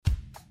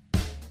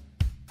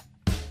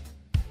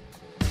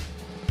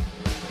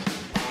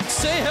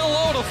say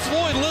hello to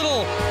Floyd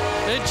Little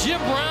and Jim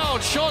Brown.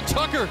 Sean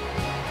Tucker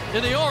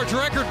in the Orange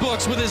record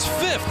books with his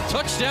 5th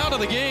touchdown of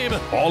the game.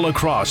 All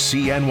across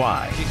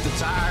CNY. Kick the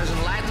tires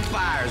and light the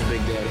fires,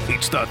 Big Daddy.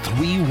 It's the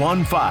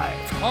 3-1-5.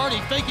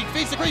 Hardy faking,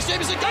 feeds to Grace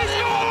Jamison. He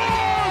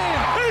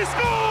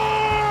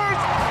scores!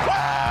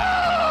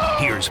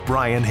 Woo! Here's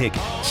Brian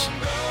Higgins.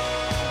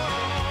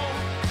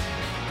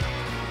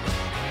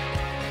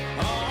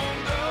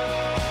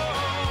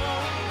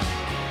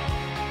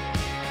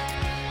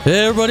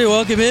 Hey everybody,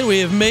 welcome in. We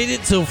have made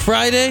it till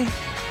Friday.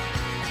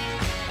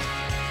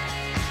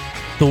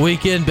 The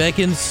weekend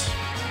beckons.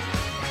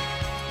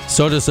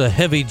 So does a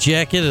heavy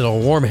jacket and a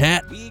warm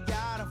hat.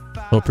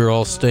 Hope you're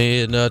all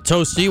staying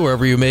toasty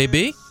wherever you may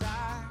be.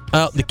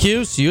 Out in the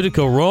Cuse,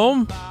 Utica,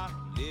 Rome.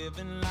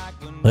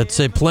 Let's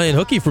say playing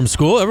hooky from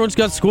school. Everyone's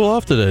got school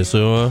off today,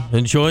 so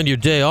enjoying your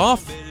day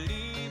off.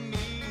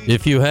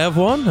 If you have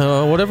one,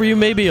 whatever you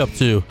may be up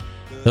to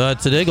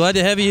today. Glad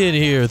to have you in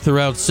here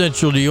throughout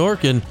Central New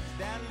York and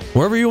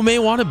wherever you may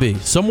want to be.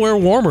 Somewhere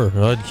warmer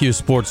on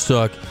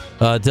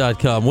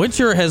QSportsTalk.com.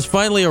 Winter has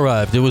finally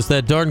arrived. It was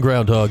that darn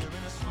groundhog.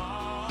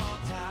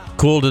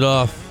 Cooled it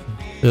off,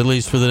 at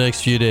least for the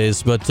next few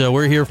days. But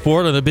we're here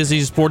for it on a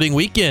busy sporting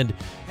weekend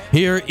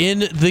here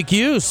in the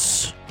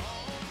Cuse.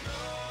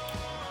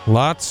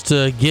 Lots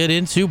to get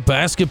into.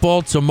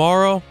 Basketball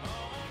tomorrow.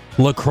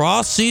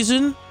 Lacrosse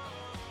season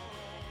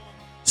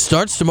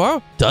starts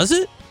tomorrow. Does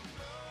it?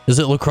 Is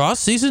it lacrosse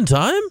season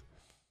time?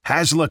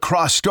 Has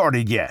lacrosse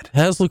started yet?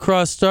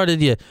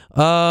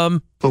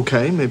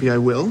 Okay, maybe I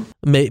will.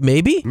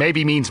 Maybe?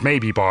 Maybe means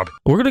maybe, Bob.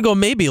 We're going to go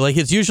maybe, like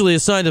it's usually a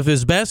sign of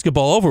his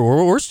basketball over.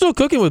 We're still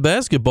cooking with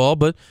basketball,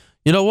 but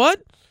you know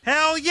what?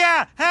 Hell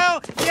yeah!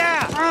 Hell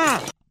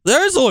yeah!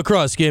 There's a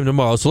lacrosse game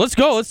tomorrow, so let's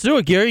go. Let's do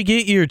it. Gary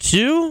Gate, year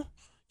 2.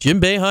 Jim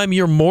Boeheim,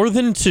 year more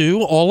than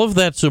 2. All of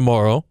that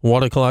tomorrow.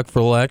 1 o'clock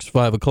for Lax,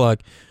 5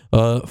 o'clock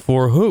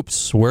for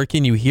Hoops. Where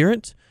can you hear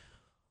it?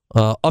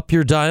 Up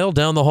your dial,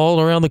 down the hall,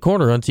 and around the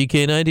corner on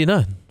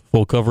TK99.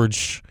 Full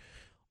coverage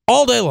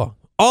all day long.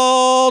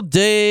 All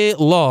day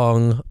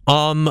long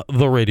on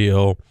the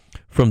radio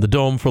from the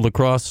Dome for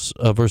Lacrosse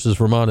versus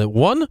Vermont at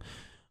 1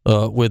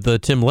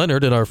 with Tim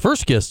Leonard. And our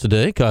first guest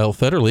today, Kyle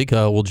Federle.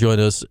 Kyle will join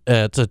us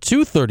at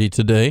 2:30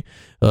 today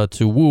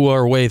to woo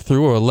our way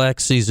through our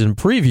Lax season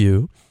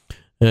preview.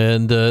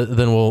 And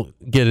then we'll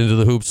get into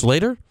the hoops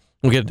later.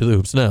 We'll get into the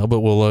hoops now, but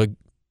we'll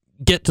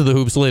get to the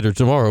hoops later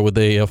tomorrow with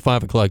a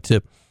 5 o'clock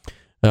tip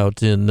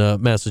out in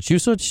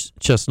Massachusetts,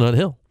 Chestnut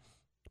Hill.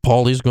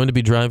 Paulie's going to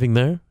be driving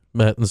there.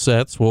 Matt and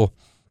Sats will,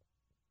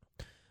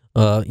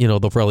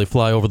 they'll probably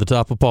fly over the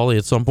top of Paulie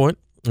at some point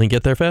and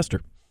get there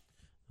faster.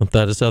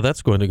 That is how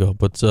that's going to go.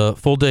 But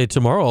full day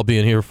tomorrow, I'll be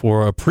in here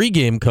for a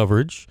pregame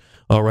coverage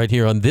right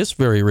here on this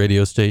very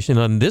radio station,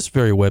 on this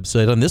very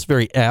website, on this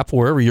very app,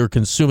 wherever you're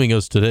consuming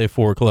us today,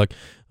 4 o'clock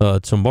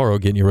tomorrow,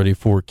 getting you ready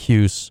for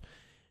Cuse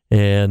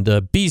and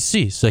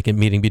BC, second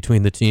meeting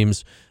between the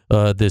teams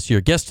this year.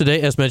 Guest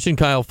today, as mentioned,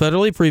 Kyle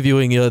Federle,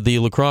 previewing the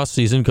lacrosse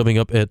season coming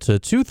up at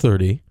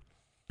 2:30.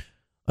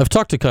 I've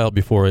talked to Kyle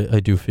before. I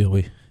do feel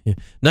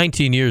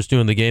 19 years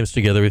doing the games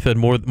together. We've had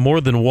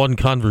more than one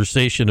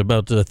conversation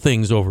about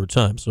things over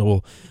time.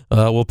 So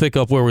we'll pick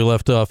up where we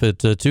left off at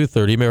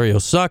 2:30. Mario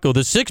Sacco,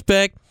 the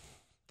six-pack.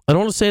 I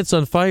don't want to say it's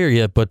on fire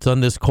yet, but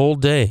on this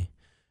cold day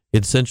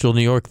in Central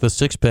New York, the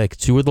six-pack,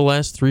 2 of the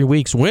last 3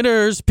 weeks.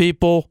 Winners,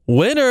 people,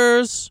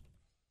 winners.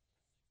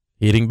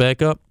 Heating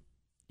back up.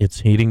 It's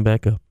heating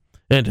back up.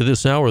 And to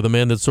this hour, the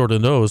man that sort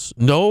of knows,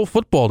 no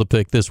football to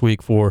pick this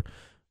week for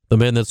the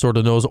man that sort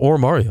of knows, or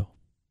Mario.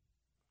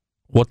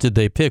 What did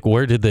they pick?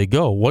 Where did they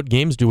go? What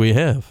games do we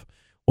have?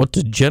 What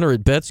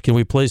degenerate bets can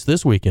we place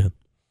this weekend?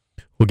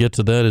 We'll get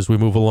to that as we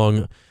move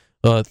along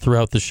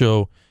throughout the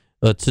show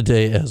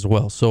today as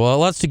well. So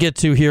lots to get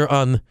to here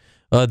on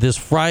this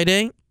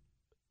Friday.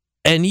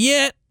 And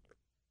yet,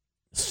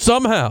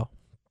 somehow,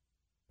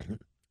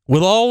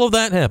 with all of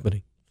that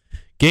happening,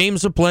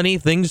 games aplenty,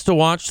 things to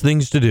watch,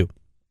 things to do.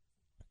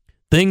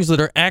 Things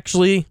that are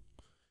actually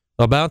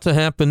about to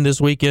happen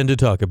this weekend to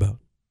talk about.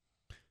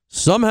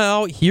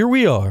 Somehow, here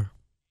we are,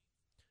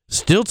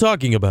 still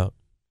talking about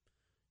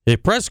a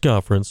press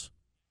conference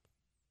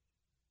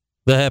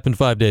that happened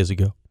 5 days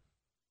ago.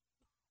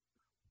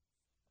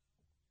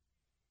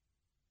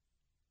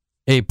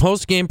 A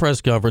post-game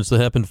press conference that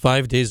happened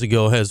 5 days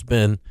ago has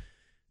been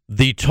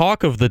the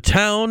talk of the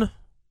town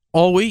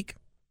all week.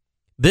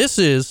 This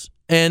is,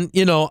 and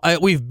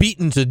we've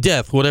beaten to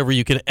death whatever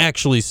you can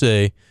actually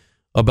say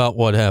about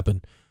what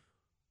happened.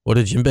 What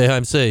did Jim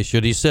Boeheim say?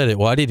 Should he said it?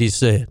 Why did he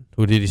say it?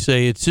 Who did he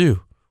say it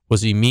to?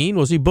 Was he mean?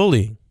 Was he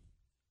bullying?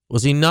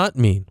 Was he not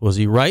mean? Was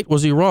he right?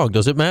 Was he wrong?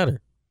 Does it matter?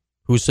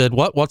 Who said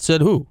what? What said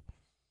who?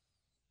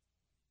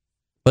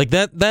 Like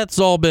that's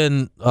all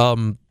been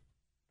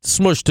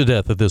smushed to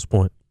death at this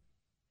point.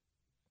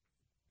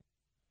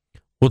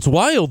 What's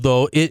wild,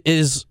 though, it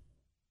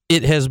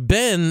has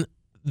been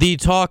the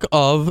talk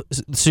of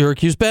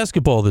Syracuse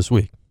basketball this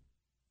week.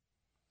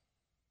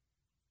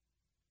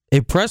 A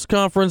press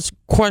conference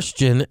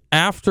question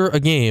after a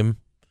game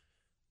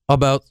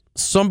about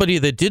somebody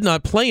that did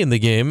not play in the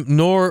game,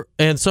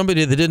 and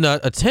somebody that did not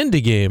attend a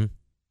game.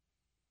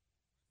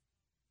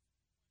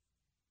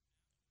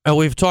 And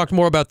we've talked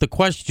more about the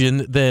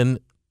question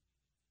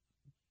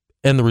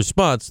and the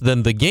response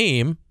than the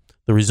game,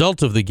 the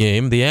result of the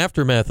game, the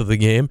aftermath of the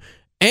game,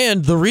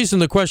 and the reason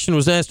the question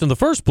was asked in the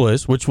first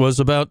place, which was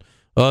about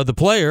the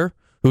player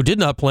who did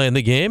not play in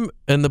the game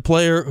and the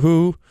player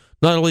who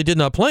not only did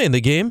not play in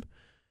the game,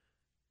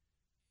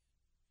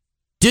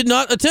 did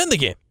not attend the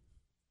game.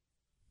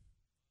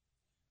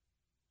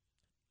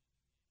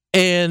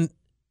 And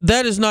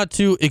that is not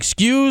to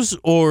excuse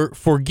or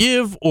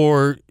forgive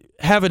or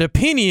have an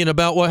opinion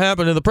about what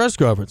happened in the press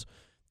conference.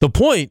 The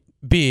point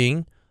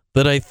being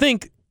that I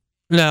think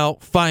now,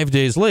 5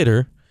 days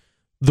later,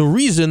 the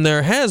reason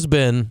there has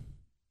been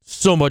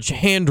so much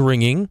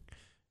hand-wringing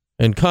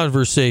and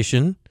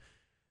conversation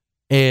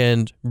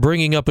and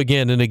bringing up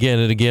again and again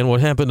and again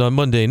what happened on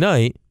Monday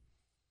night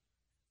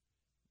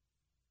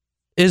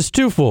is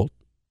twofold.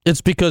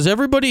 It's because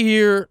everybody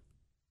here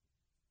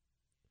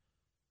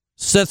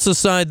sets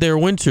aside their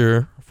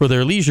winter for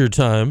their leisure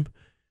time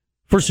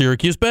for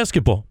Syracuse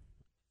basketball.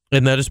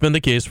 And that has been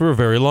the case for a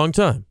very long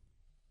time.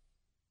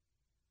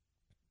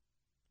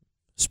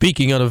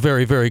 Speaking on a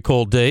very, very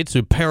cold day,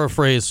 to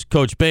paraphrase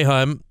Coach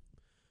Boeheim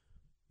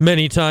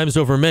many times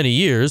over many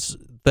years,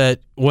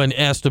 that when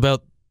asked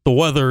about the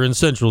weather in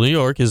central New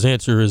York, his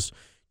answer is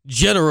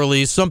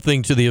generally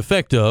something to the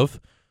effect of,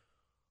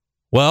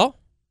 well,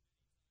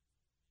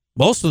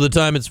 most of the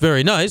time it's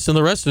very nice, and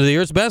the rest of the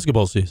year it's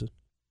basketball season.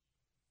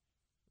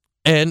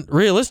 And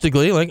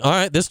realistically, all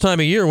right, this time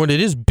of year when it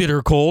is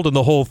bitter cold and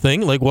the whole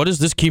thing, what does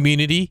this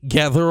community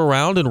gather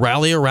around and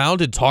rally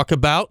around and talk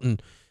about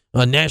and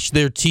gnash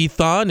their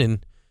teeth on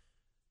and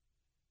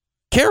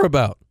care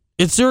about?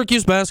 It's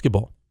Syracuse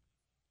basketball.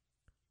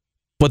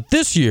 But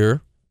this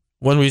year,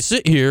 when we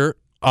sit here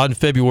on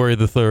February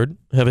the 3rd,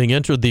 having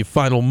entered the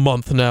final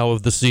month now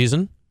of the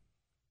season,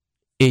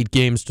 8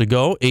 games to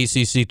go,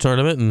 ACC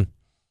tournament, and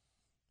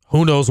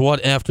who knows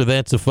what after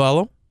that to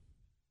follow,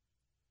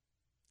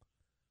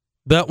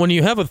 that when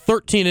you have a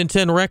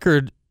 13-10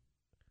 record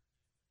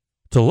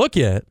to look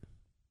at,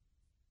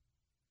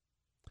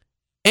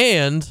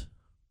 and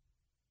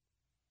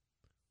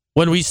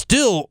when we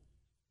still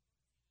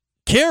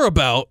care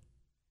about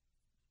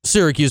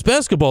Syracuse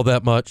basketball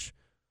that much,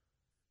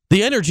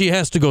 the energy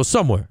has to go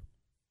somewhere.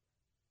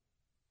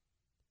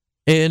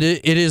 And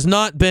it has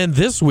not been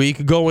this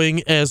week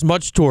going as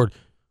much toward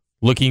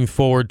looking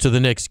forward to the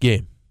next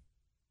game.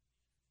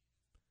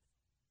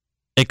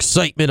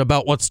 Excitement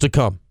about what's to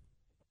come.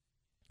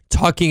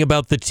 Talking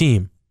about the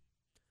team.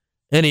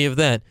 Any of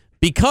that.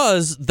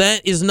 Because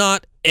that is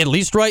not, at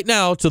least right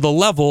now, to the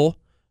level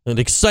and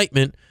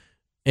excitement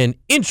and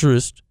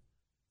interest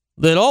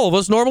that all of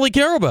us normally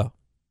care about.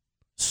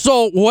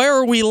 So where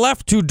are we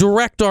left to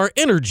direct our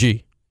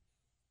energy?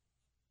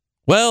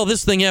 Well,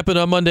 this thing happened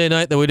on Monday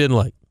night that we didn't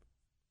like.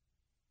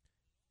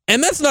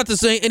 And that's not to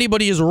say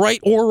anybody is right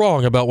or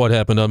wrong about what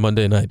happened on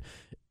Monday night.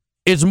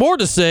 It's more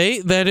to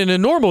say that in a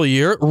normal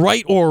year,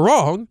 right or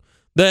wrong,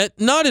 that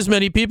not as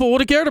many people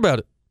would have cared about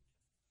it.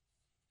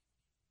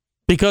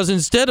 Because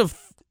instead of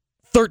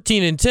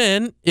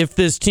 13-10, if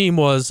this team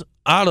was,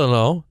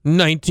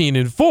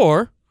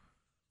 19-4,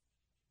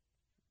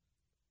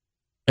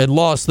 and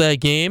lost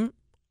that game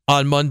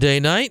on Monday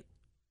night,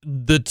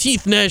 the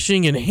teeth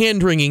gnashing and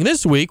hand wringing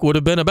this week would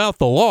have been about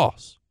the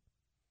loss.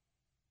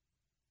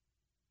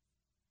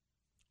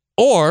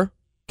 Or,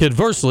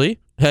 conversely,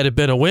 had it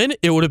been a win,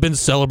 it would have been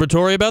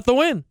celebratory about the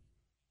win.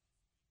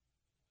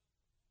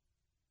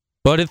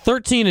 But at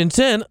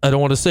 13-10, I don't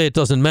want to say it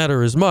doesn't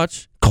matter as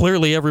much.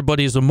 Clearly,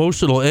 everybody's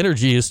emotional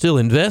energy is still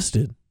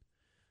invested.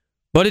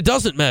 But it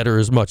doesn't matter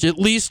as much, at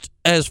least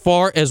as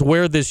far as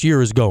where this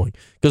year is going.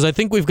 Because I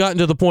think we've gotten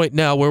to the point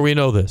now where we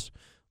know this.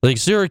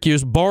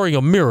 Syracuse, barring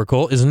a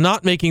miracle, is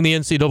not making the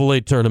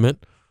NCAA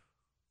tournament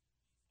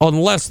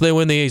unless they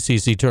win the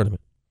ACC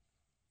tournament.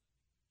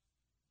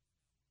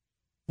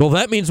 Well,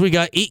 that means we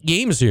got 8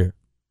 games here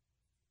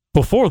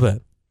before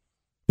then.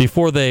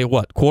 Before they,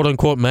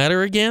 quote-unquote,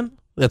 matter again?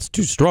 That's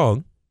too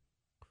strong.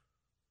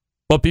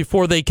 But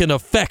before they can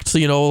affect,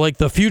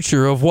 the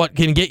future of what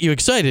can get you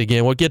excited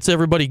again, what gets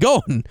everybody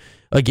going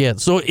again.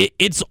 So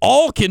it's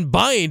all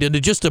combined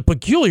into just a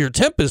peculiar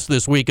tempest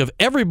this week of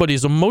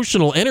everybody's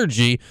emotional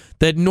energy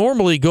that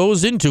normally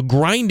goes into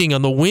grinding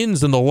on the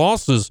wins and the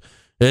losses,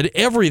 and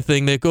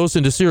everything that goes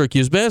into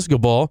Syracuse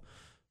basketball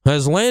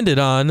has landed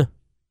on,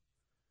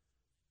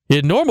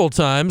 in normal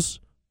times,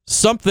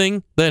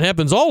 something that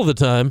happens all the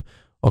time,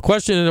 a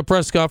question in a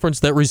press conference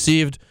that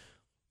received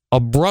a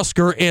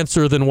brusquer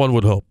answer than one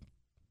would hope.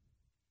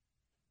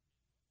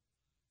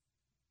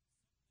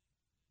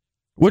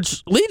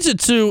 Which leads it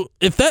to,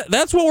 if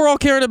that's what we're all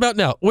caring about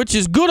now, which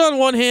is good on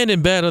one hand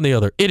and bad on the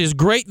other. It is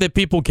great that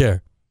people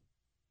care.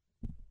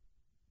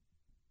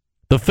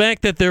 The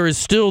fact that there is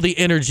still the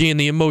energy and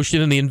the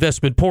emotion and the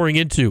investment pouring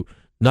into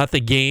not the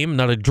game,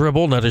 not a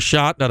dribble, not a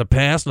shot, not a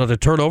pass, not a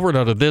turnover,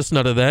 not a this,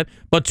 not a that,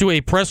 but to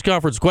a press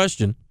conference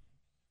question.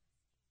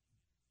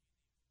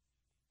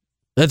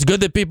 That's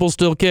good that people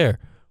still care.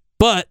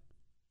 But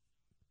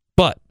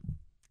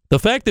the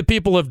fact that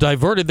people have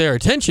diverted their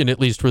attention, at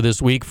least for this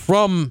week,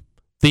 from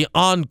the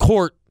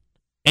on-court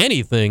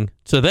anything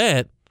to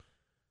that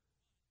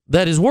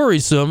is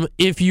worrisome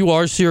if you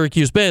are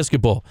Syracuse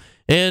basketball.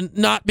 And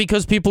not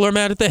because people are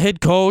mad at the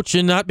head coach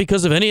and not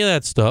because of any of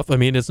that stuff. I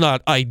mean, it's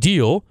not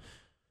ideal,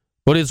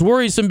 but it's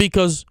worrisome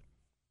because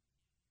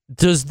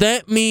does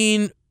that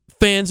mean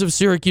fans of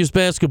Syracuse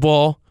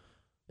basketball,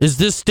 is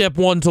this step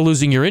one to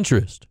losing your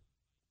interest?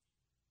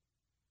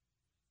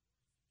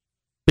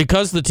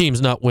 Because the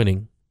team's not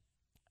winning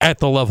at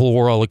the level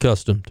we're all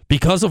accustomed,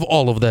 because of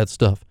all of that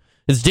stuff.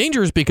 It's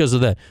dangerous because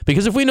of that.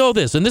 Because if we know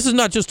this, and this is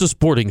not just a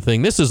sporting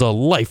thing, this is a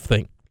life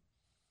thing.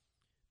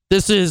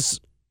 This is,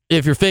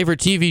 if your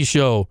favorite TV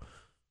show,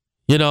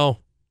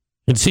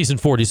 in season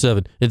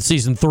 47, in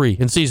season 3,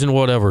 in season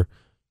whatever,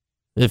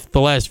 if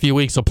the last few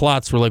weeks of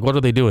plots were like, what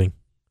are they doing?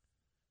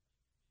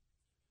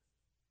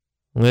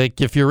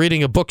 Like if you're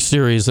reading a book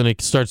series and it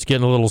starts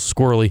getting a little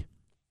squirrely.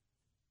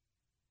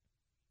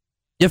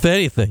 If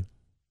anything,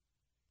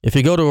 if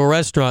you go to a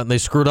restaurant and they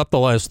screwed up the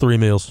last 3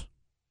 meals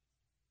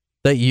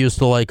that you used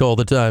to like all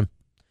the time,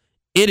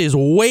 it is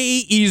way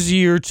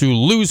easier to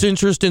lose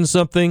interest in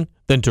something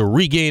than to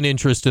regain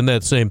interest in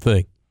that same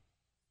thing.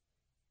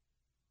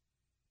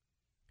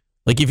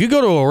 Like if you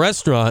go to a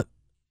restaurant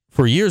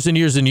for years and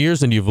years and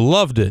years and you've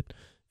loved it,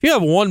 if you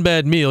have one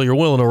bad meal, you're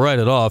willing to write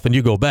it off and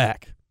you go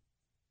back.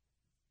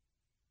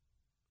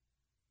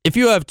 If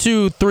you have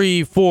 2,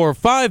 3, 4,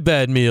 5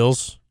 bad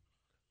meals,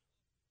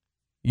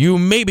 you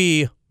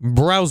maybe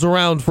browse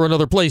around for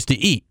another place to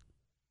eat.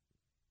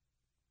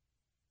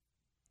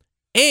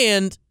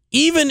 And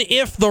even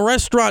if the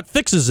restaurant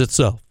fixes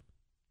itself,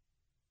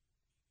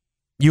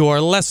 you are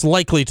less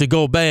likely to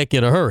go back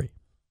in a hurry.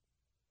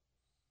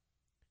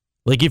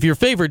 Like if your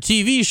favorite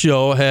TV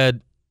show had,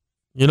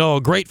 a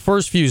great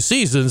first few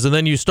seasons and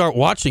then you start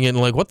watching it and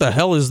like, what the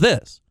hell is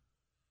this?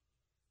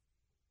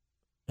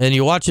 And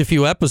you watch a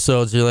few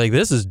episodes, you're like,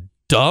 this is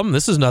dumb.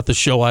 This is not the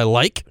show I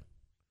like.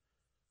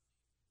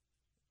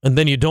 And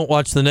then you don't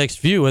watch the next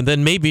few, and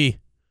then maybe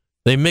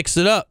they mix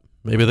it up.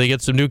 Maybe they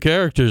get some new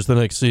characters the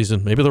next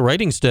season. Maybe the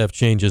writing staff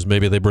changes.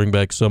 Maybe they bring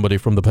back somebody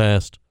from the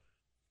past.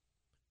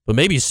 But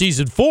maybe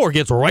season 4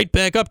 gets right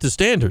back up to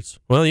standards.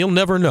 Well, you'll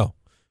never know.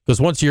 Because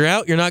once you're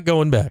out, you're not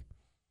going back.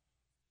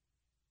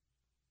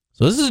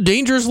 So this is a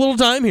dangerous little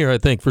time here, I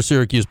think, for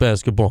Syracuse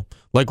basketball.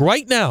 Like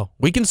right now,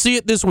 we can see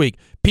it this week.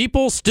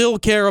 People still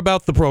care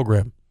about the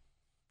program.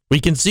 We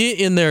can see it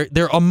in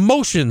their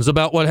emotions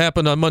about what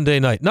happened on Monday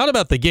night. Not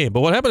about the game, but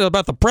what happened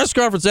about the press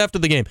conference after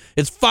the game.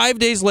 It's 5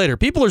 days later.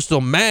 People are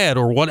still mad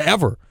or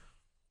whatever.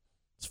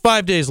 It's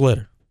 5 days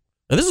later.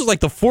 And this is like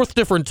the 4th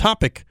different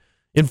topic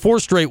in 4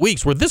 straight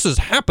weeks where this has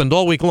happened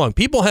all week long.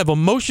 People have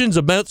emotions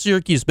about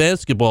Syracuse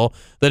basketball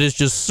that is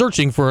just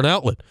searching for an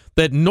outlet.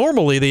 That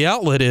normally the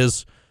outlet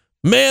is,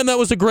 man, that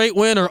was a great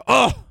win, or,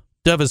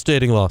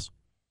 devastating loss.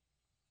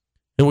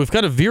 And we've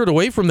kind of veered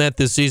away from that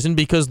this season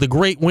because the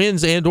great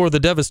wins and or the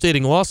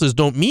devastating losses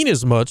don't mean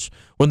as much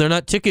when they're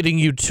not ticketing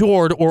you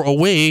toward or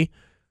away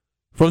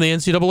from the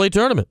NCAA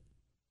tournament.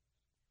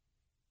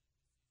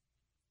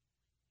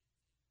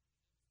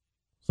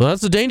 So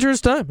that's a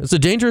dangerous time. It's a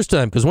dangerous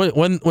time because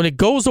when it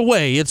goes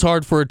away, it's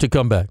hard for it to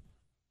come back.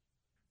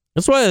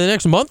 That's why the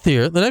next month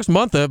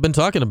I've been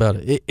talking about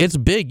it. It's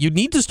big. You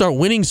need to start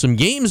winning some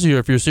games here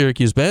if you're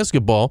Syracuse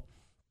basketball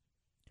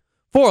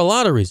for a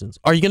lot of reasons.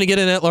 Are you going to get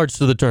an at-large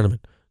to the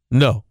tournament?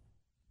 No.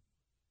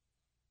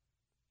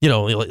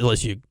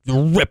 Unless you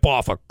rip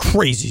off a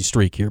crazy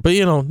streak here. But,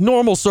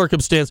 normal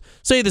circumstance.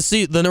 Say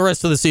the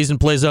rest of the season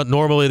plays out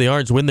normally. The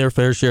Orange win their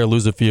fair share,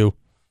 lose a few.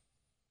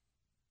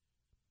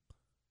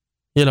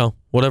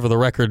 Whatever the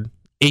record.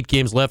 8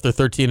 games left. They're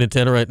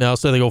 13-10 right now.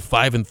 Say they go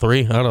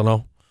 5-3. I don't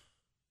know.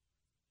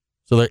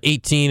 So they're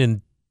 18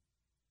 and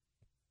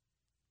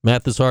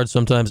math is hard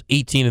sometimes.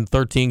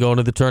 18-13 going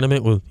to the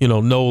tournament with,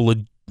 no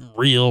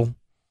real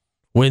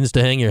wins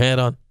to hang your hat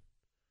on.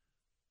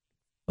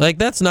 Like,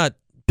 that's not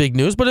big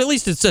news, but at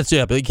least it sets you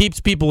up. It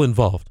keeps people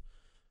involved.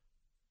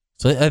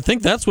 So I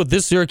think that's what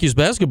this Syracuse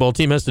basketball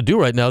team has to do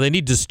right now. They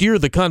need to steer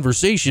the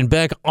conversation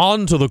back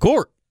onto the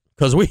court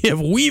because we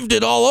have weaved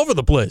it all over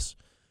the place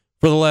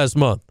for the last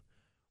month.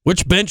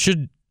 Which bench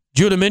should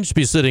Judah Minch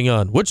be sitting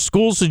on? Which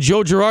schools should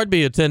Joe Girard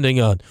be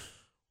attending on?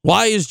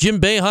 Why is Jim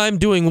Boeheim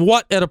doing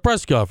what at a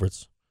press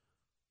conference?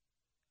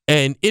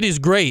 And it is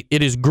great.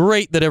 It is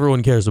great that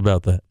everyone cares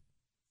about that.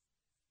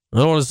 I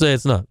don't want to say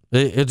it's not.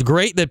 It's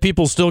great that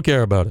people still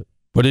care about it.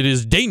 But it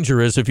is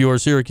dangerous if you are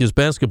Syracuse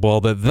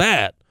basketball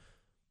that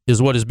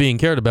is what is being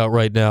cared about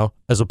right now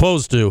as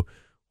opposed to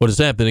what is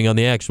happening on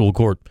the actual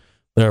court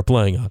they're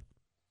playing on.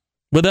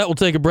 With that, we'll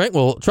take a break.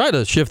 We'll try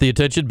to shift the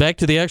attention back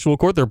to the actual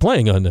court they're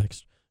playing on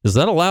next. Is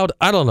that allowed?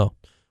 I don't know.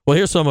 Well,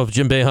 here's some of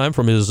Jim Boeheim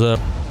from his...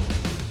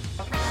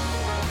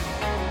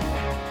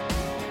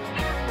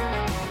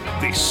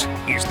 This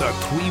is the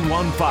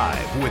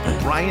 315 with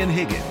Brian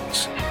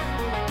Higgins.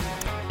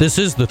 This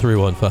is the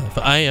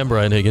 315. I am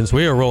Brian Higgins.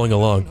 We are rolling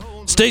along.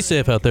 Stay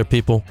safe out there,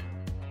 people.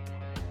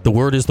 The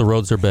word is the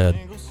roads are bad.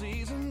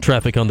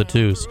 traffic on the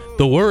twos.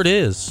 The word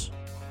is,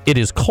 it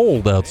is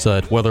cold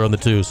outside, weather on the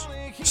twos.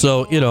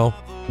 So,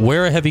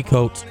 wear a heavy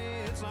coat,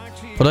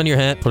 put on your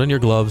hat, put on your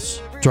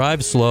gloves,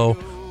 drive slow,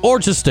 or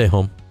just stay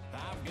home.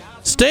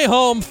 Stay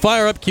home,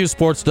 fire up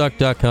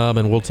QSportsDuck.com,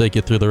 and we'll take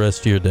you through the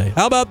rest of your day.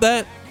 How about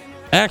that?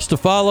 Acts to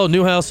follow,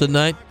 new house at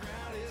night.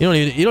 You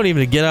don't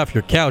even get off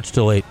your couch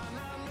till 8.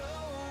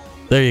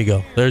 There you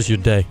go. There's your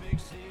day.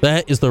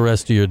 That is the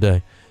rest of your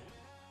day.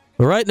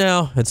 But right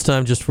now, it's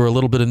time just for a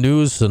little bit of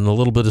news and a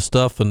little bit of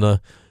stuff. And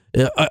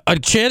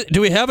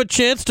do we have a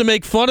chance to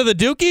make fun of the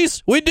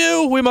Dukies? We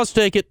do. We must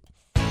take it.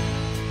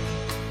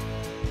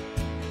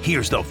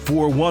 Here's the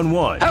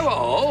 411.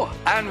 Hello,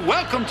 and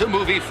welcome to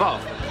Movie Phone.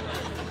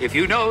 If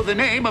you know the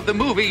name of the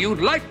movie you'd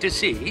like to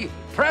see,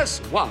 press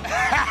 1.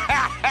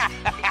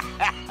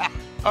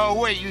 Oh,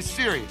 wait, you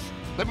serious?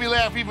 Let me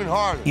laugh even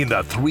harder. In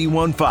the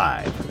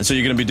 315. And so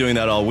you're going to be doing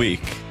that all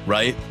week,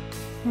 right?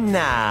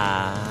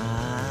 Nah.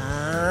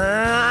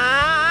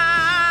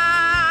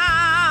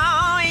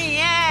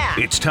 Yeah.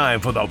 It's time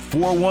for the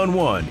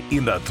 411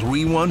 in the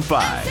 315.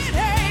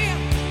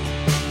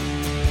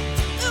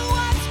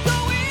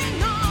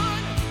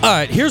 All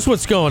right, here's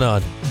what's going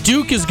on.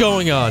 Duke is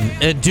going on,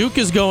 and Duke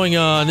is going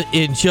on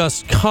in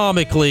just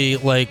comically,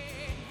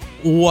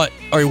 what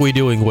are we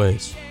doing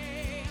ways.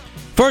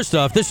 First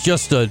off, this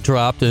just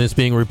dropped, and it's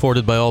being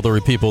reported by all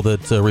the people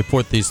that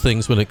report these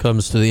things when it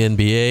comes to the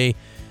NBA.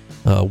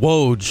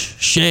 Woj,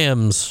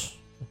 Shams,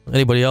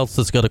 anybody else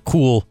that's got a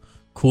cool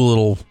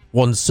little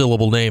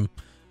one-syllable name.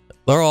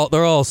 They're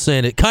all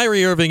saying it.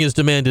 Kyrie Irving has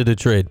demanded a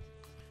trade.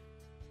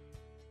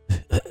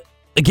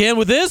 Again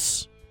with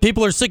this?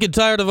 People are sick and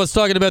tired of us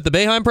talking about the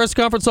Boeheim press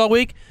conference all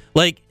week.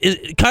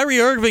 Kyrie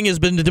Irving has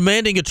been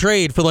demanding a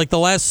trade for the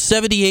last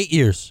 78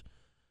 years.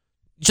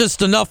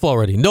 Just enough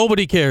already.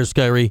 Nobody cares,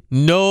 Kyrie.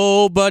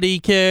 Nobody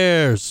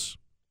cares.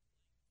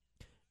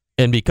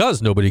 And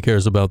because nobody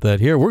cares about that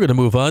here, we're going to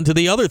move on to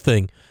the other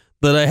thing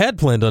that I had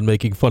planned on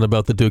making fun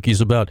about the Dukies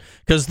about.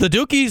 Because the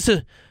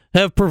Dukies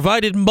have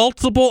provided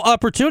multiple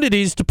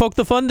opportunities to poke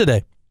the fun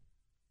today.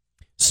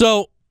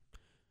 So,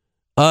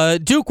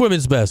 Duke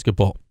women's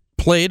basketball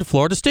played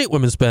Florida State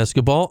women's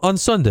basketball on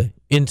Sunday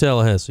in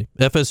Tallahassee.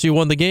 FSU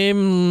won the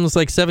game. It's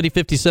like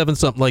 70-57,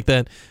 something like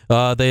that.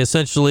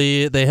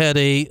 They had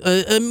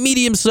a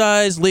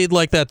medium-sized lead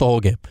like that the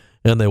whole game,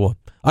 and they won.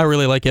 I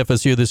really like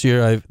FSU this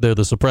year. They're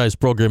the surprise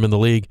program in the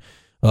league.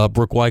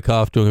 Brooke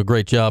Wyckoff doing a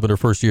great job in her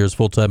first year as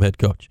full-time head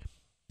coach.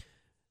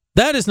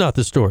 That is not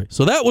the story.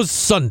 So that was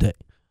Sunday.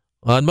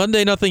 On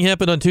Monday, nothing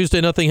happened. On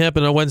Tuesday, nothing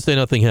happened. On Wednesday,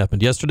 nothing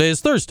happened. Yesterday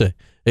is Thursday.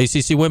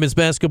 ACC women's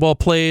basketball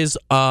plays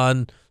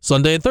on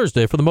Sunday and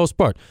Thursday for the most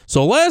part.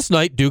 So last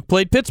night, Duke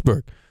played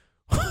Pittsburgh.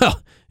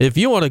 Well, if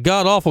you want a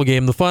god-awful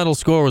game, the final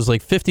score was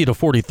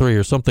 50-43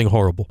 or something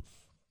horrible.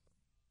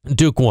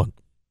 Duke won.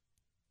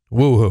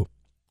 Woo-hoo.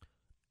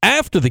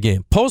 After the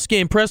game,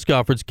 post-game press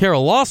conference, Kara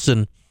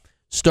Lawson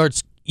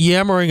starts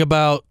yammering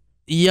about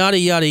yada,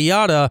 yada,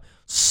 yada.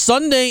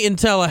 Sunday in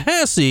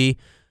Tallahassee,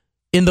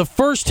 in the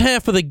first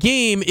half of the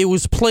game, it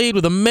was played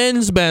with a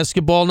men's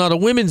basketball, not a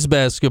women's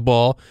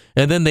basketball,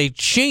 and then they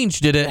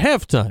changed it at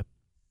halftime.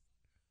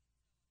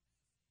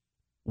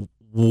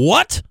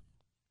 What?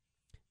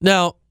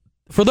 Now,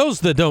 for those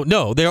that don't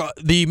know,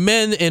 the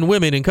men and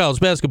women in college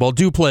basketball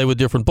do play with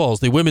different balls.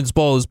 The women's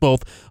ball is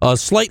both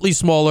slightly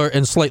smaller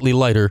and slightly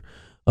lighter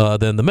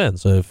than the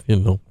men's. I've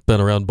been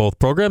around both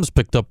programs,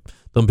 picked up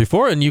them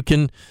before, and you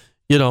can,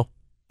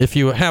 if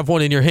you have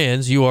one in your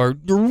hands, you are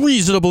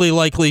reasonably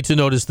likely to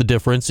notice the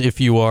difference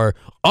if you are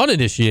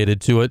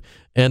uninitiated to it.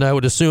 And I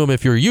would assume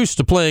if you're used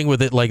to playing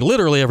with it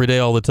literally every day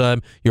all the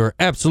time, you're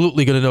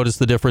absolutely going to notice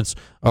the difference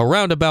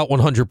around about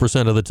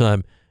 100% of the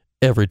time,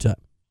 every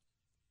time.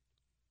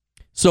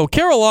 So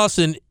Kara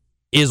Lawson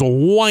is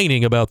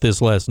whining about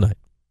this last night.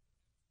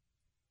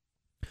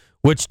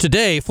 Which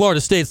today,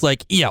 Florida State's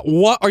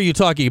what are you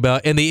talking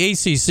about? And the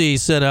ACC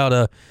sent out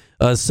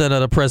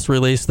a press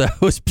release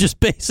that was just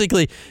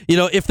basically,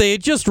 if they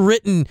had just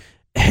written,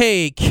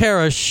 "Hey,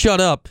 Kara,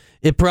 shut up,"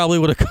 it probably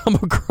would have come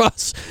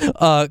across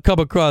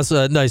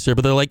nicer.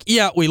 But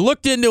they're we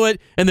looked into it,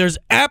 and there's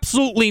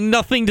absolutely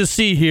nothing to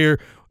see here,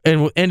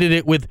 and ended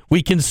it with,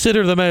 "We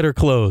consider the matter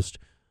closed."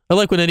 I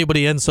like when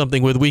anybody ends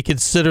something with, "We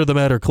consider the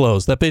matter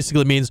closed." That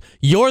basically means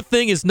your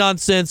thing is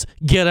nonsense.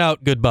 Get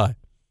out. Goodbye.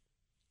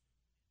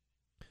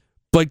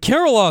 But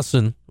Kara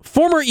Lawson,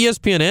 former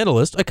ESPN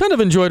analyst, I kind of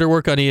enjoyed her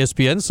work on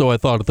ESPN, so I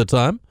thought at the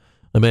time.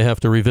 I may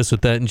have to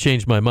revisit that and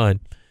change my mind.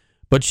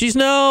 But she's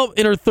now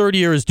in her third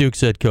year as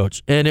Duke's head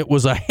coach, and it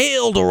was a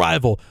hailed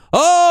arrival.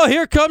 Oh,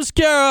 here comes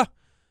Kara.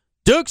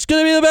 Duke's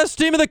going to be the best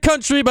team in the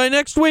country by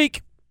next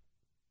week.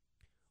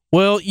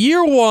 Well,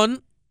 year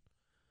one.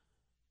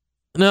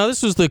 Now,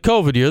 this is the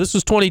COVID year. This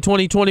is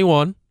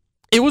 2020-21.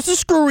 It was a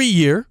screwy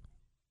year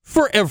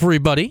for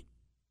everybody,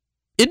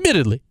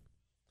 admittedly.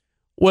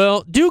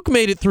 Well, Duke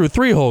made it through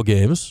 3 whole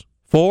games.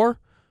 4.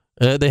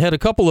 They had a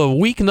couple of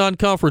weak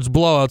non-conference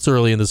blowouts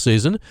early in the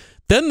season.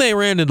 Then they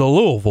ran into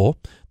Louisville.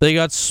 They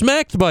got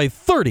smacked by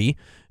 30,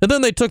 and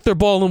then they took their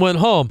ball and went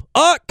home.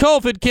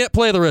 COVID, can't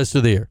play the rest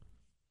of the year.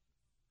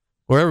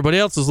 where everybody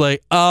else is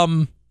like,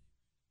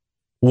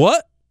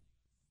 what?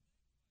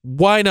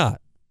 Why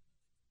not?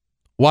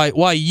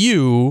 Why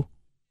you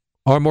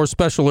are more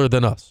specialer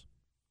than us?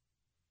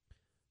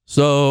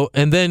 So,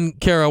 and then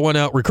Kara went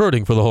out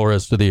recruiting for the whole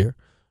rest of the year,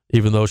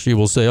 even though she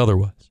will say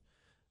otherwise.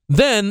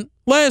 Then,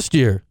 last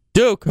year,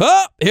 Duke,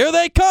 here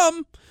they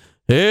come.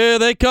 Here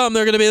they come.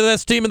 They're going to be the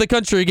best team in the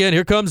country again.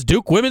 Here comes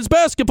Duke women's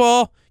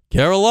basketball.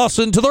 Kara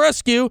Lawson to the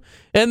rescue.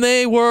 And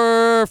they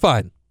were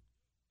fine.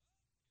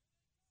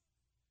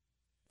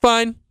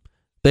 Fine.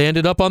 They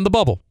ended up on the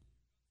bubble.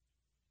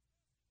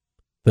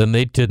 Then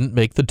they didn't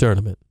make the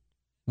tournament.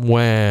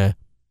 Wah.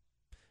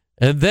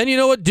 And then you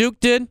know what Duke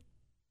did?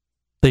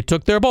 They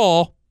took their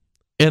ball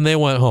and they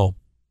went home.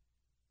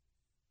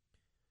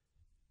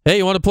 Hey,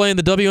 you want to play in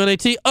the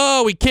WNAT?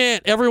 Oh, we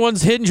can't.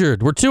 Everyone's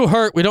injured. We're too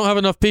hurt. We don't have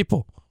enough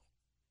people.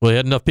 Well, you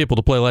had enough people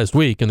to play last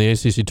week in the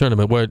ACC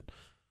tournament. What?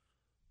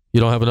 You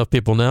don't have enough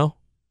people now?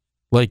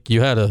 Like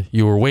you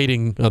were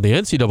waiting on the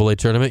NCAA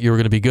tournament. You were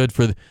going to be good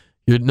for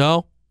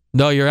no,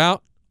 you're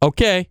out.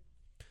 Okay.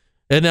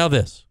 And now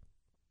this.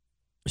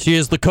 She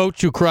is the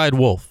coach who cried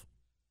wolf.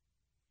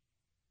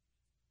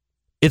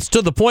 It's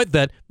to the point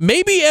that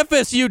maybe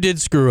FSU did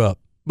screw up.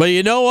 But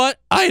you know what?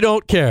 I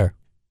don't care.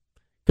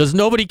 Because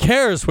nobody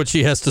cares what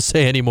she has to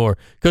say anymore.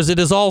 Because it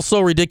is all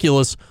so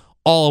ridiculous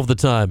all of the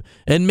time.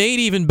 And made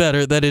even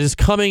better that it is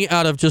coming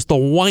out of just the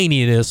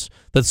whininess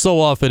that so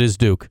often is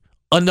Duke.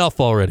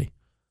 Enough already.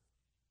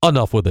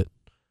 Enough with it.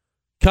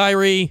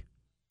 Kyrie,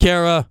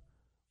 Kara,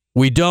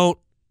 we don't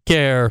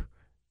care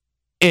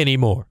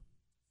anymore.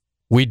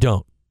 We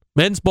don't.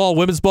 Men's ball,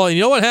 women's ball. And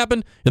you know what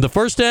happened in the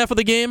first half of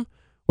the game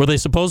where they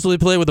supposedly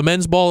played with the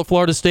men's ball at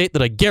Florida State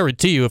that I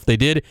guarantee you if they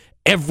did,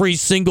 every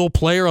single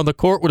player on the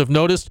court would have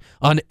noticed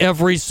on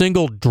every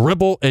single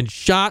dribble and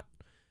shot.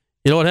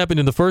 You know what happened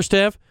in the first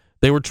half?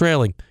 They were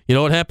trailing. You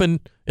know what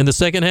happened in the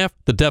second half?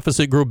 The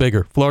deficit grew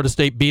bigger. Florida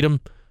State beat them.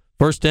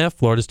 First half,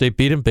 Florida State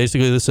beat them.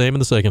 Basically the same in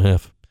the second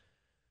half.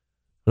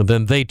 And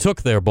then they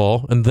took their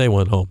ball and they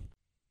went home.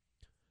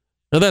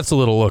 Now that's a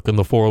little look in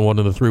the 401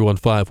 and the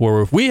 315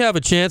 where if we have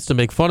a chance to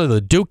make fun of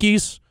the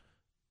Dukies,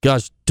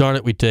 gosh darn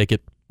it, we take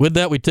it. With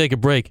that, we take a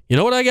break. You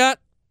know what I got?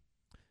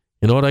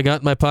 You know what I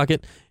got in my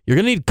pocket? You're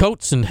going to need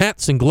coats and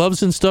hats and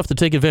gloves and stuff to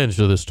take advantage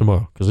of this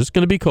tomorrow because it's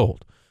going to be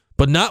cold.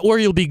 But not where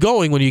you'll be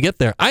going when you get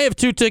there. I have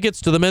 2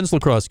 tickets to the men's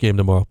lacrosse game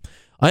tomorrow.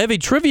 I have a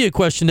trivia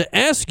question to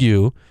ask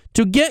you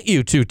to get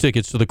you 2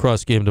 tickets to the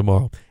cross game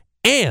tomorrow.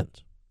 And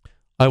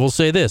I will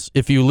say this.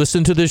 If you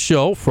listen to this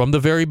show from the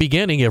very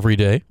beginning every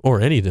day,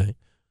 or any day,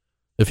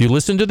 if you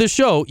listen to this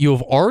show, you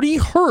have already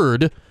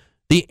heard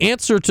the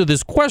answer to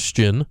this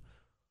question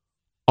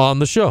on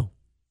the show.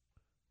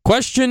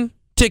 Question,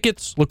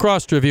 tickets,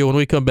 lacrosse trivia when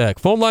we come back.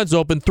 Phone lines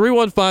open,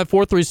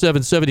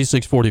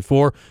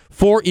 315-437-7644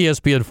 for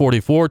ESPN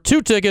 44.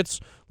 2 tickets,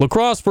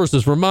 lacrosse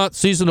versus Vermont,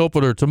 season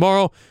opener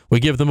tomorrow.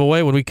 We give them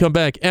away when we come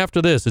back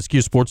after this. It's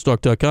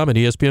QSportsTalk.com and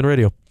ESPN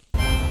Radio.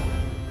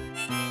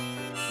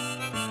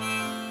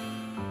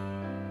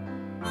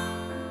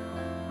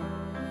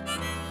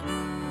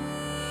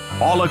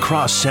 All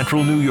across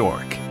central New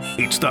York,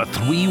 it's the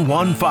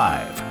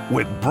 315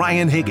 with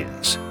Brian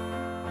Higgins.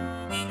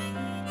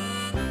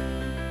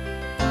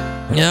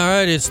 All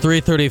right, it's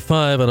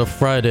 3:35 on a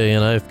Friday,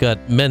 and I've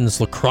got men's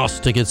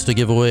lacrosse tickets to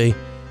give away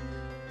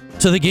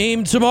to the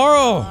game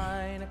tomorrow.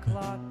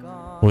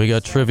 We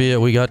got trivia,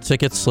 we got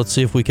tickets. Let's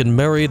see if we can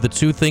marry the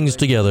 2 things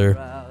together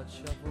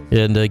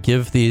and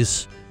give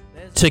these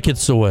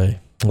tickets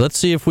away. Let's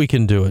see if we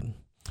can do it.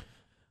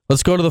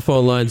 Let's go to the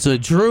phone lines.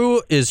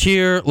 Drew is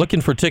here looking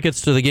for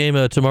tickets to the game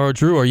tomorrow.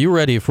 Drew, are you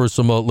ready for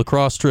some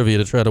lacrosse trivia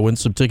to try to win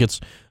some tickets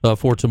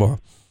for tomorrow?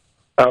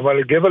 I'm going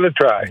to give it a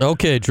try.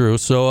 Okay, Drew.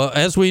 So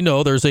as we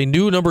know, there's a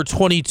new number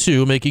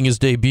 22 making his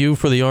debut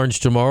for the Orange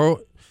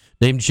tomorrow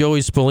named Joey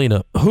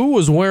Spallina. Who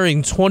was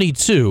wearing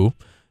 22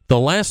 the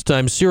last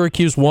time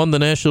Syracuse won the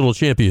national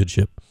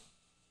championship?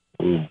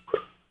 Ooh.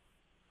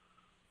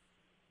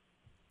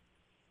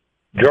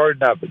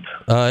 Jordan Evans.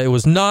 It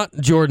was not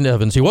Jordan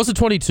Evans. He was a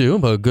 22,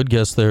 but a good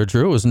guess there,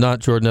 Drew. It was not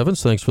Jordan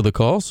Evans. Thanks for the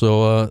call.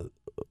 So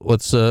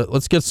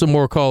let's get some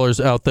more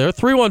callers out there.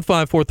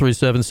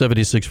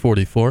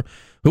 315-437-7644.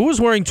 Who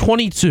was wearing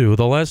 22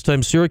 the last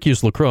time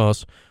Syracuse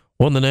lacrosse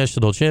won the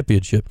national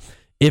championship?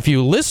 If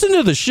you listen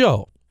to the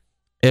show,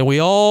 and we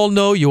all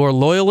know you are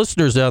loyal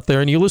listeners out there,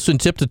 and you listen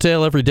tip to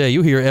tail every day,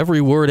 you hear every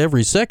word,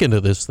 every second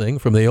of this thing,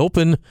 from the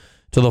open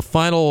to the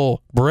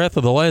final breath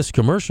of the last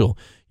commercial,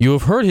 you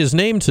have heard his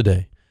name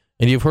today,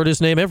 and you've heard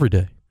his name every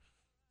day,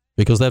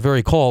 because that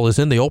very call is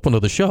in the open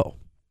of the show.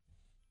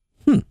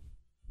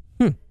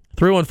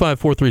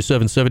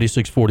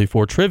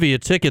 315-437-7644. Trivia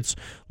tickets,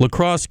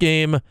 lacrosse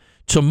game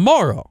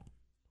tomorrow.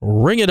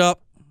 Ring it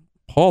up.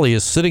 Paulie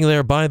is sitting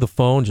there by the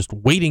phone, just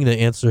waiting to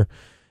answer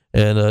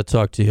and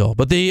talk to you all.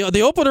 But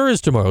the opener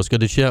is tomorrow. It's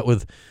good to chat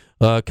with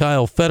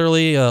Kyle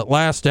Federley.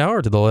 Last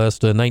hour to the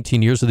last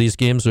 19 years of these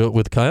games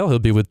with Kyle. He'll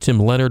be with Tim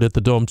Leonard at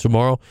the Dome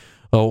tomorrow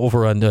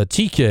over on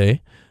TK.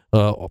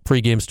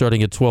 Pregame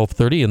starting at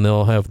 12:30, and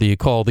they'll have the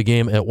call of the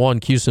game at 1,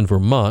 Houston,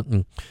 Vermont.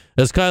 And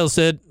as Kyle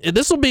said,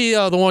 this will be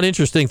the one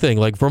interesting thing.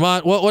 Like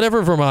Vermont,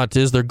 whatever Vermont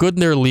is, they're good in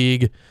their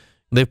league.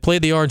 They've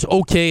played the Orange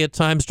okay at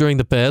times during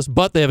the past,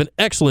 but they have an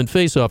excellent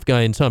face-off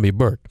guy in Tommy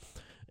Burke.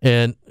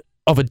 And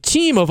of a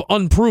team of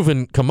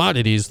unproven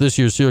commodities, this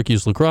year's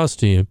Syracuse lacrosse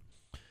team,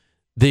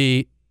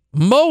 the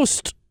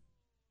most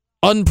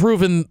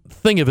unproven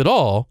thing of it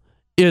all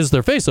is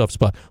their face-off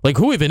spot. Like,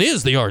 who even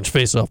is the Orange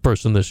face-off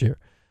person this year?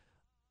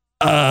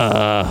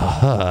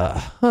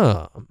 Yeah,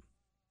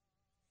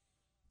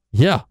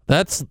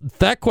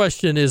 that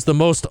question is the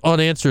most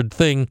unanswered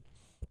thing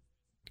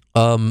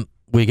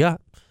we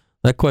got.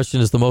 That question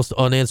is the most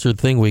unanswered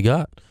thing we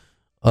got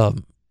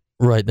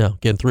right now.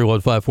 Again,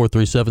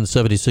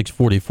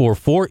 315-437-7644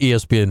 for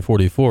ESPN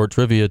 44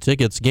 trivia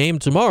tickets. Game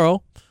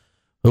tomorrow.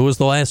 Who was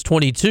the last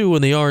 22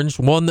 when the Orange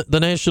won the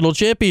national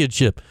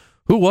championship?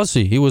 Who was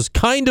he? He was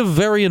kind of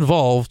very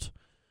involved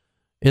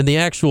in the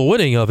actual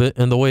winning of it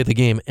and the way the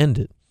game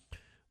ended.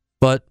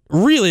 But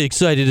really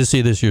excited to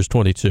see this year's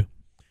 22.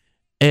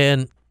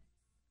 And,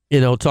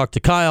 talk to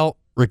Kyle.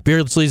 Rick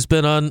Beardsley's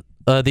been on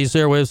these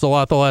airwaves a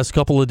lot the last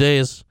couple of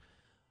days.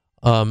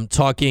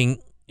 Talking,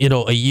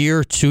 a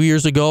year, 2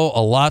 years ago,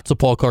 a lot to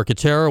Paul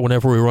Carcaterra.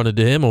 Whenever we run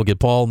into him, we'll get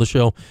Paul on the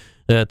show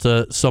at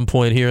some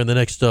point here in the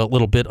next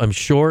little bit, I'm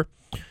sure.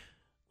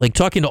 Like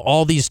talking to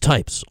all of these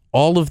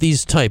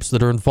types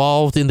that are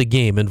involved in the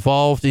game,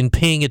 involved in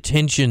paying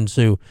attention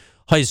to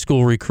high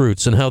school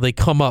recruits and how they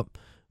come up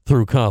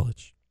through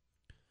college.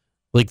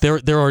 Like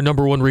there are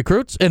number one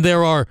recruits and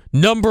there are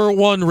number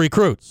one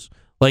recruits.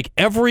 Like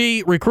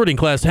every recruiting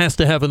class has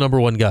to have a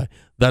number one guy.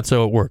 That's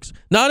how it works.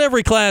 Not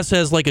every class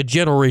has like a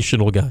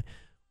generational guy.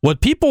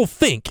 What people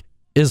think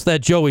is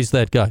that Joey's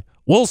that guy.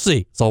 We'll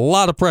see. It's a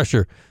lot of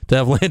pressure to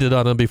have landed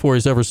on him before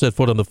he's ever set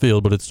foot on the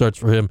field, but it starts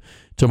for him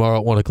tomorrow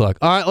at 1 o'clock.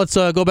 All right, let's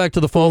go back to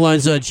the phone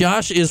lines.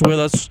 Josh is with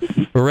us.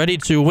 We're ready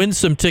to win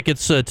some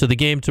tickets to the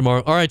game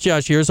tomorrow. All right,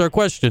 Josh, here's our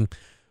question.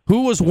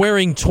 Who was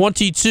wearing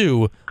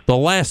 22 the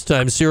last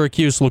time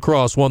Syracuse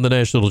lacrosse won the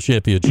national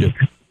championship?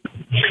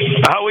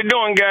 How we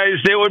doing, guys?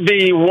 It would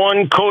be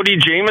one Cody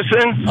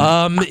Jamison.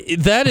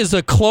 That is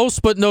a close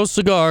but no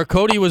cigar.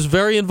 Cody was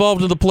very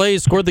involved in the play. He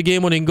scored the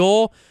game-winning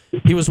goal.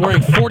 He was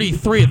wearing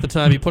 43 at the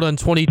time. He put on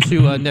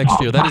 22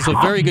 next year. That is a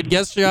very good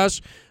guess,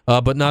 Josh,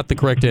 but not the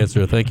correct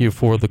answer. Thank you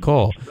for the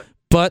call.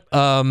 But,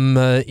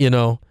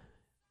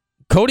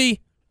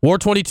 Cody wore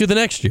 22 the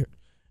next year,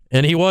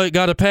 and he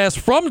got a pass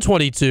from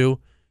 22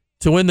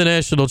 to win the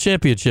national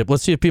championship.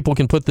 Let's see if people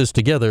can put this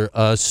together.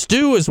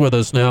 Stu is with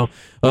us now.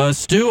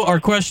 Stu, our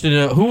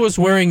question, who was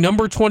wearing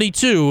number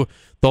 22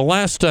 the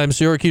last time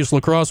Syracuse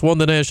lacrosse won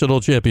the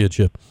national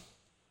championship?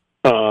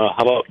 How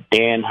about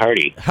Dan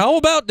Hardy? How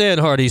about Dan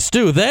Hardy?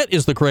 Stu, that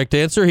is the correct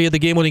answer. He had the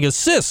game-winning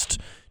assist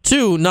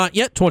to not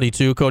yet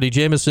 22, Cody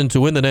Jamison,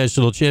 to win the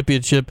national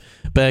championship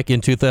back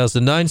in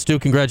 2009. Stu,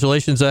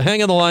 congratulations.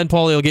 Hang on the line,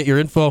 Paulie will get your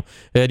info,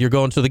 and you're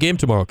going to the game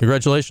tomorrow.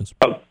 Congratulations.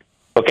 Oh.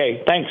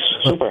 Okay, thanks.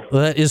 Super.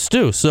 That is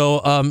Stu.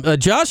 So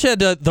Josh had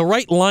the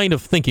right line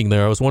of thinking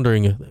there. I was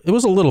wondering, it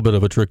was a little bit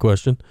of a trick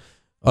question.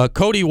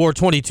 Cody wore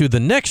 22 the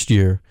next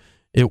year.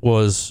 It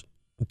was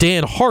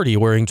Dan Hardy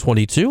wearing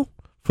 22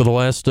 for the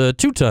last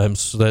two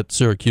times that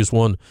Syracuse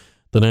won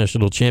the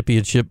national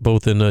championship,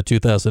 both in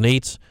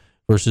 2008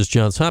 versus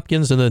Johns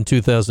Hopkins and then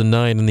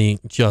 2009 in the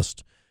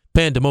just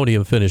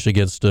pandemonium finish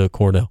against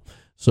Cornell.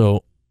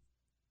 So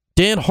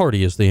Dan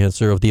Hardy is the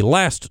answer of the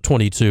last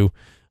 22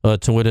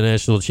 to win a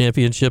national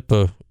championship.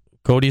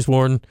 Cody's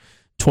worn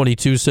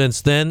 22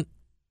 since then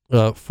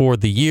for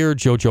the year.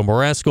 JoJo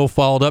Marasco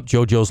followed up.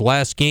 JoJo's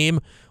last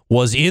game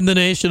was in the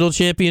national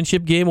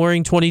championship game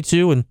wearing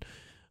 22. In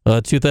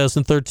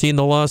 2013,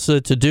 the loss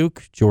to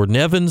Duke. Jordan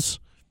Evans,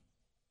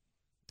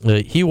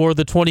 he wore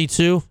the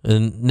 22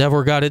 and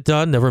never got it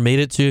done, never made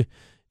it to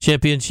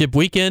championship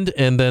weekend.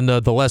 And then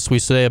the less we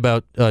say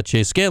about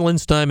Chase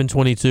Scanlon's time in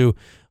 22,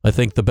 I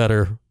think the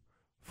better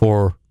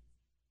for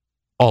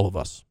all of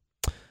us.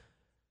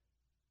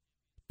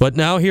 But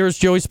now here's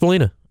Joey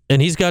Spallina,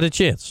 and he's got a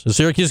chance. Is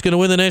Syracuse going to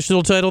win the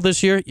national title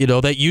this year?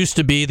 That used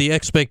to be the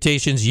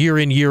expectations year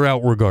in, year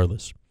out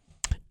regardless.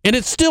 And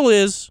it still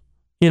is,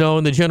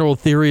 in the general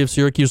theory of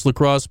Syracuse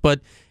lacrosse, but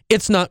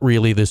it's not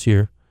really this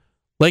year.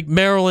 Like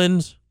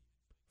Maryland,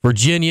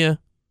 Virginia,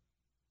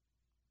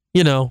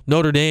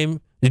 Notre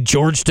Dame,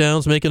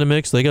 Georgetown's making a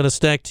mix. They got a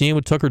stacked team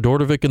with Tucker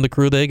Dordovic and the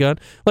crew they got.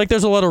 Like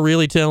there's a lot of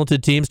really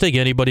talented teams. Take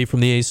anybody from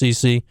the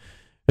ACC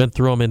and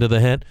throw them into the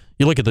hat.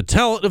 You look at the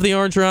talent of the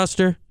Orange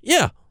roster.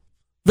 Yeah,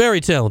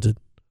 very talented.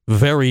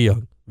 Very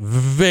young.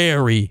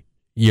 Very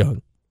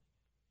young.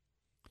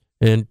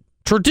 And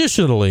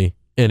traditionally,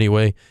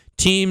 anyway,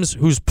 teams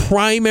whose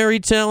primary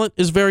talent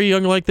is very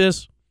young like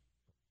this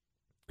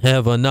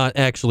have not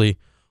actually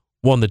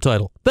won the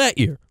title that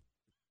year.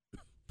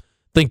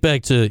 Think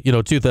back to,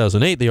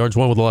 2008. The Orange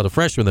won with a lot of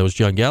freshmen. That was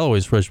John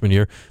Galloway's freshman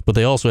year, but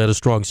they also had a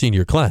strong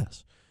senior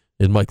class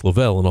in Mike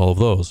Lavelle and all of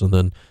those. And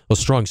then a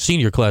strong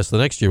senior class the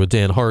next year with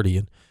Dan Hardy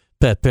and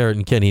Pat Barrett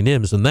and Kenny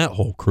Nims and that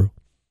whole crew.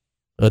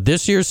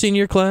 This year's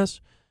senior class,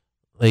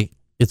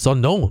 it's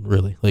unknown,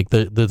 really. Like,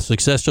 the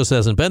success just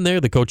hasn't been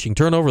there, the coaching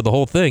turnover, the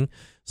whole thing.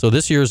 So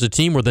this year is a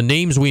team where the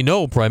names we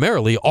know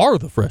primarily are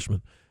the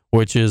freshmen,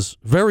 which is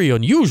very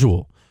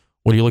unusual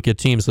when you look at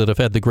teams that have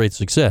had the great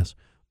success.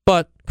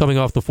 But coming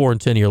off the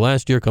 4-10 year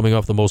last year, coming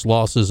off the most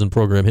losses in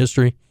program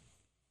history,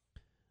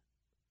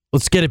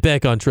 let's get it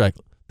back on track.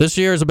 This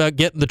year is about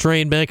getting the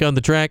train back on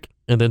the track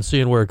and then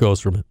seeing where it goes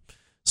from it.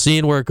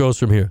 Seeing where it goes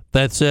from here.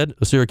 That said,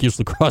 a Syracuse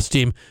lacrosse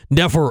team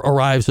never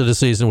arrives at a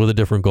season with a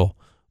different goal.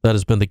 That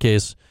has been the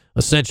case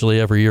essentially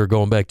every year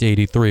going back to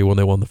 83 when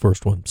they won the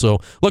first one. So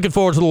looking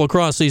forward to the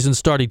lacrosse season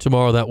starting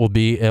tomorrow. That will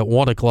be at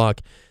 1 o'clock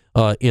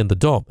in the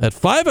Dome. At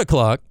 5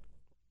 o'clock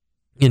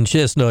in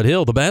Chestnut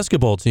Hill, the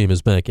basketball team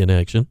is back in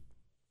action.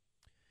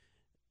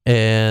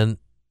 And,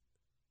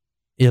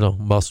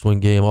 must-win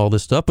game, all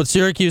this stuff. But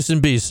Syracuse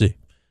and BC.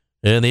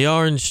 And the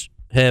Orange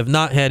have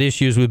not had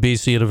issues with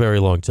BC in a very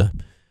long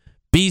time.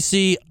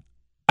 BC,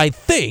 I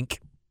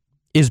think,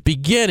 is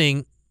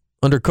beginning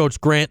under Coach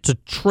Grant to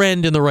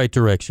trend in the right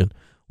direction,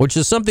 which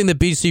is something that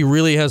BC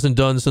really hasn't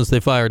done since they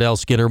fired Al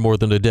Skinner more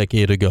than a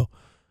decade ago.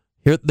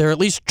 They're at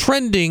least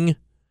trending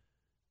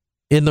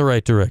in the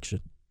right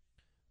direction.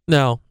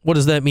 Now, what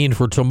does that mean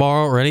for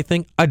tomorrow or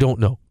anything? I don't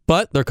know.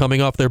 But they're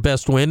coming off their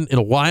best win in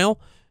a while,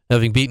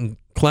 having beaten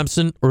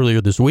Clemson earlier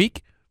this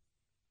week.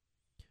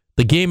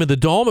 The game in the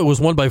Dome, it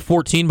was won by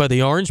 14 by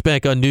the Orange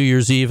back on New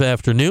Year's Eve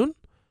afternoon.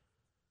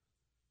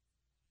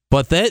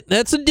 But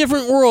that's a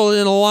different world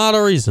in a lot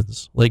of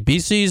reasons. Like,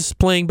 BC's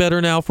playing better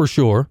now for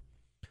sure.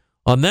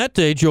 On that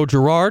day, Joe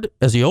Girard,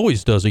 as he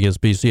always does against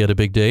BC, had a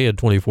big day, had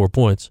 24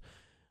 points.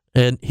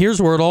 And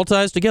here's where it all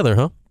ties together,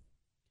 huh?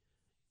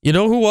 You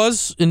know who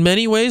was, in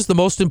many ways, the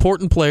most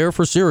important player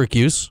for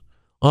Syracuse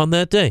on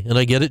that day? And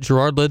I get it,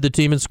 Girard led the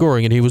team in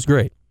scoring, and he was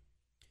great.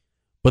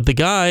 But the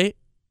guy,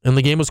 and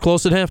the game was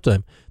close at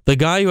halftime, the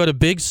guy who had a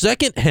big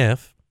second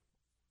half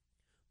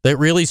that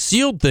really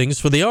sealed things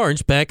for the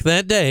Orange back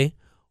that day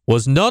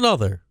was none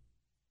other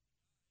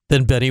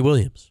than Benny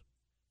Williams.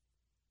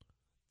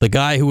 The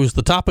guy who was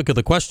the topic of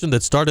the question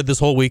that started this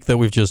whole week that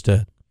we've just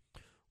had.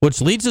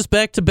 Which leads us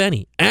back to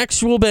Benny,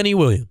 actual Benny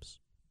Williams.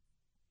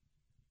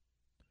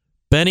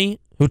 Benny,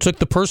 who took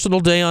the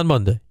personal day on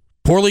Monday.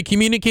 Poorly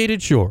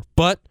communicated, sure,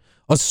 but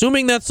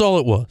assuming that's all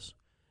it was.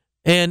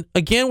 And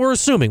again, we're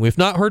assuming. We've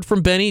not heard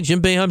from Benny.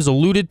 Jim Boeheim's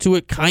alluded to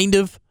it kind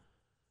of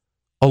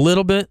a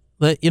little bit.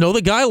 That,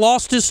 the guy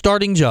lost his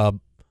starting job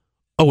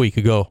a week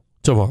ago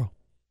tomorrow.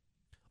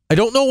 I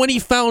don't know when he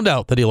found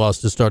out that he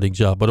lost his starting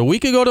job, but a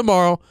week ago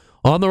tomorrow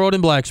on the road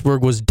in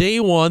Blacksburg was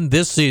day one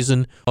this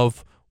season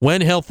of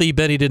when healthy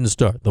Benny didn't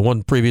start. The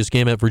one previous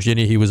game at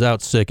Virginia, he was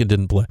out sick and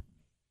didn't play.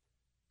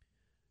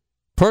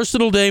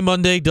 Personal day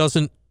Monday,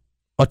 doesn't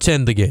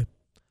attend the game.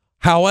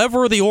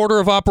 However, the order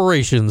of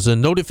operations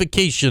and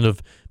notification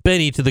of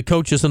Benny to the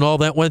coaches and all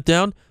that went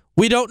down,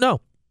 we don't know.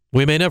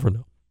 We may never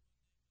know.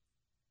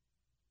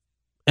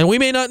 And we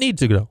may not need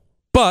to know.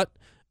 But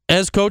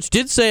as Coach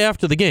did say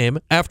after the game,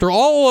 after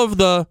all of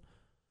the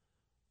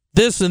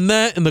this and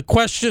that and the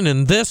question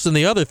and this and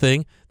the other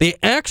thing, the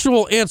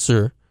actual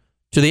answer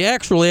to the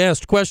actually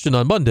asked question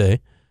on Monday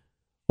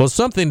was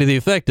something to the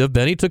effect of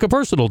Benny took a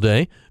personal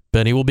day.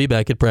 Benny will be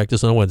back at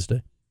practice on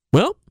Wednesday.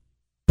 Well,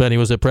 Benny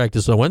was at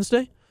practice on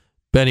Wednesday.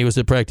 Benny was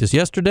at practice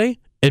yesterday.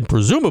 And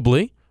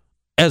presumably,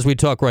 as we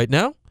talk right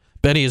now,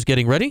 Benny is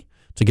getting ready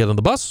to get on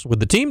the bus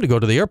with the team to go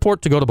to the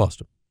airport to go to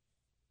Boston.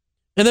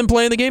 And then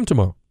play in the game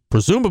tomorrow.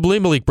 Presumably,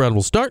 Malik Brown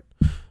will start,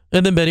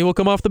 and then Benny will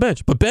come off the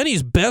bench. But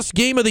Benny's best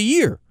game of the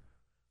year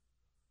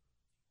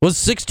was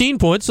 16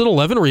 points and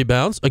 11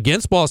 rebounds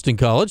against Boston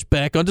College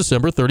back on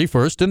December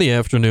 31st in the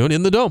afternoon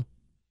in the Dome.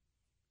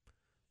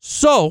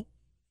 So,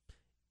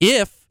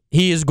 if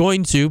he is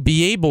going to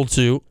be able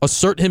to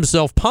assert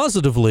himself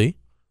positively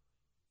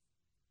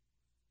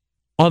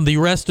on the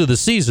rest of the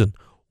season,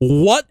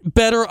 what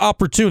better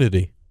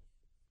opportunity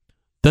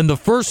than the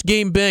first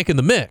game back in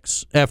the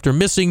mix after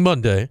missing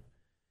Monday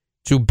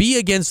to be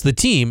against the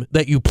team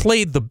that you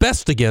played the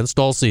best against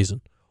all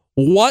season?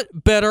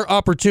 What better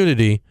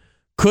opportunity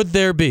could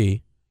there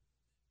be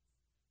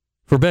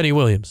for Benny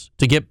Williams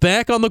to get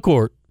back on the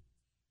court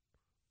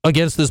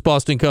against this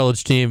Boston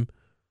College team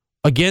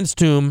against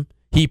whom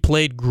he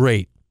played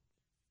great?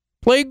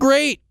 Played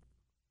great.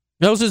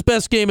 That was his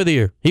best game of the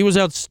year. He was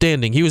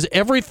outstanding. He was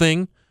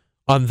everything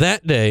on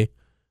that day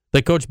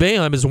that Coach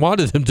Boeheim has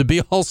wanted him to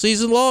be all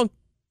season long.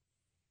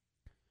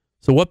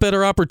 So what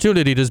better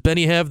opportunity does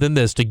Benny have than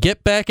this to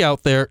get back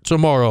out there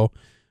tomorrow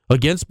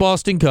against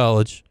Boston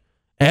College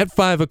at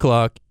 5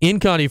 o'clock in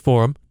Connie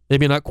Forum?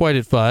 Maybe not quite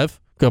at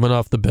 5, coming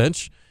off the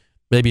bench.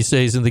 Maybe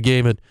say he's in the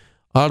game at,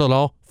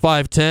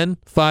 5:10,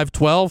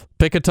 5:12,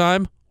 pick a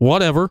time,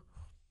 whatever.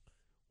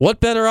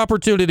 What better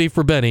opportunity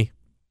for Benny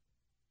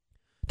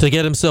to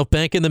get himself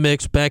back in the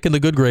mix, back in the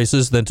good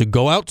graces, than to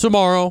go out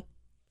tomorrow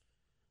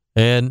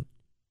and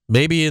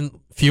maybe in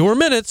fewer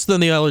minutes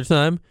than the other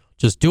time,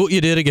 just do what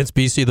you did against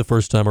BC the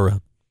first time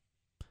around.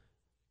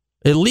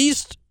 At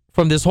least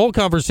from this whole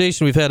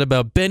conversation we've had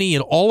about Benny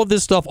and all of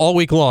this stuff all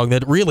week long,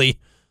 that really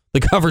the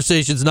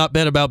conversation's not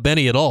been about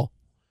Benny at all.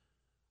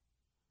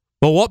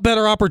 But what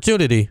better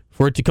opportunity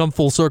for it to come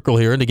full circle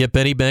here and to get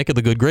Benny back in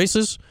the good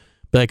graces,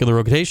 back in the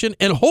rotation,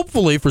 and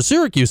hopefully for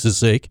Syracuse's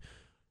sake,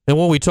 and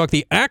when we talk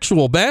the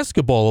actual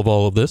basketball of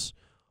all of this,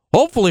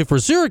 hopefully for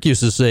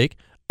Syracuse's sake,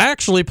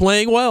 actually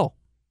playing well.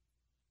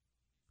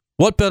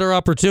 What better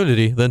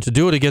opportunity than to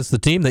do it against the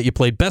team that you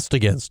played best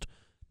against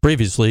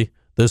previously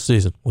this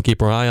season? We'll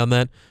keep our eye on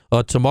that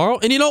tomorrow.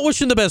 And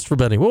wishing the best for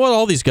Benny. We want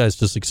all these guys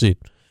to succeed.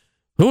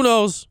 Who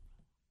knows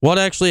what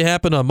actually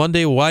happened on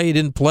Monday, why he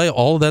didn't play,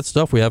 all of that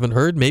stuff we haven't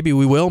heard. Maybe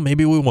we will,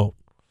 maybe we won't.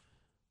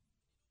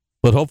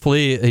 But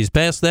hopefully he's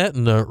past that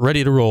and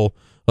ready to roll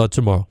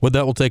tomorrow. With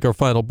that, we'll take our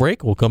final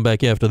break. We'll come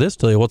back after this,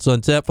 tell you what's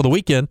on tap for the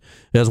weekend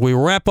as we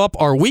wrap up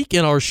our week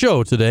and our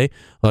show today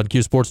on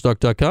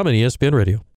QSportsTalk.com and ESPN Radio.